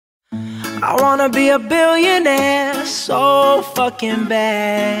I wanna be a billionaire so fucking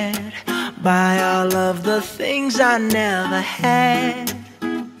bad. Buy all of the things I never had.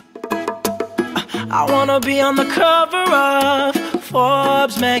 I wanna be on the cover of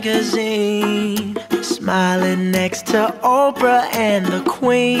Forbes magazine, smiling next to Oprah and the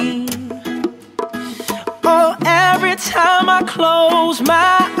Queen. Oh, every time I close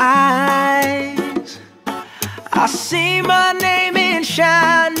my eyes, I see my name in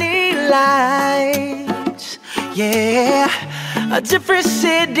shiny lights. Yeah, a different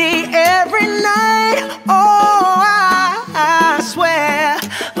city every night. Oh, I swear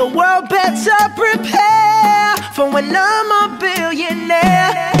the world better prepare for when I'm a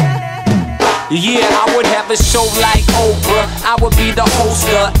billionaire. Yeah, I would have a show like Oprah. I would be the host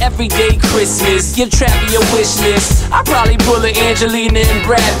of Everyday Christmas. Give Travi a wish list. I'd probably pull a Angelina and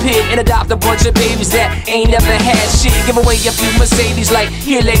Brad Pitt and adopt a bunch of babies that ain't never had shit. Give away a few Mercedes like,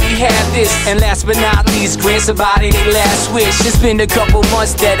 here lady, have this. And last but not least, grant somebody their last wish. It's been a couple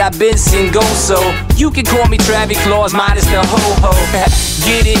months that I've been single, so you can call me Travis Claus minus the ho-ho.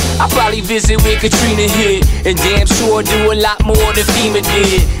 Get it? I'll probably visit where Katrina hit, and damn sure do a lot more than FEMA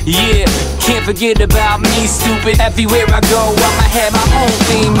did. Yeah, can't forget about me, stupid. Everywhere I go, I'ma have my own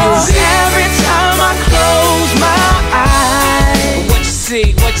theme music. Oh, every time I close my eyes, what you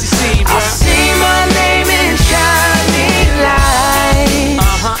see, bro? I see my name in shiny lights.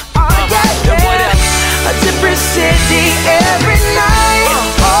 And what else? A different city every night.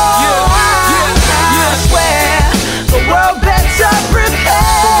 I swear the world better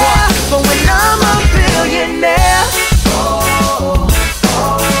prepare for when I'm a billionaire.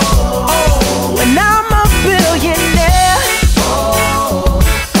 When I'm a billionaire.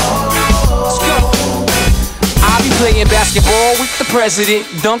 Let's go. I'll be playing basketball with the president,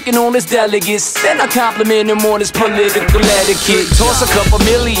 dunking on his delegates. Then I compliment him on his political etiquette. Toss a couple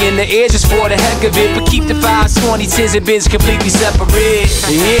million in the air just for the heck of it, but keep the 5s, 20s, 10s, and bins completely separate.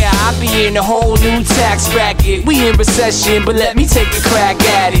 Yeah, I'll be in a whole new tax bracket. We in recession, but let me take a crack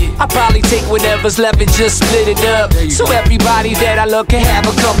at it. I'll probably take whatever's left and just split it up, so everybody that I love can have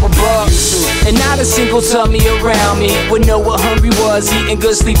a couple bucks. And not a single tummy around me would know what hungry was, eating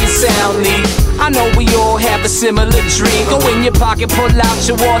good, sleeping soundly. I know we all have a similar dream. Go in your pocket, pull out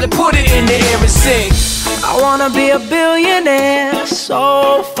your wallet, put it in the air and sing. I wanna be a billionaire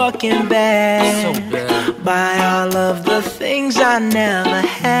so fucking bad. Buy all of the things I never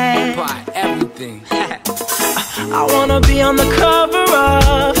had. Buy everything. I wanna be on the cover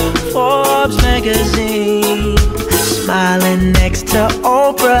of Forbes magazine, smiling next to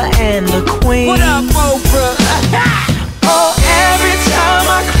Oprah and the Queen. What up, Oprah? Oh, every time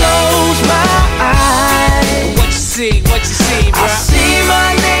I close my eyes, What you see, bro? I see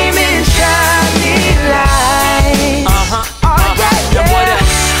my name in shiny lights. And what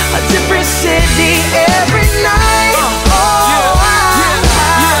else? A different city every night.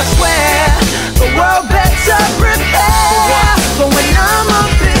 I swear the world better prepare for when I'm a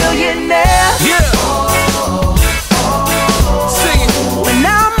billionaire. Yeah. Sing it. When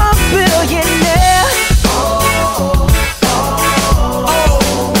I'm a billionaire.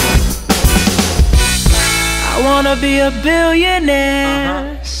 I wanna be a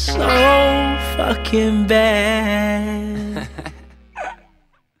billionaire so fucking bad.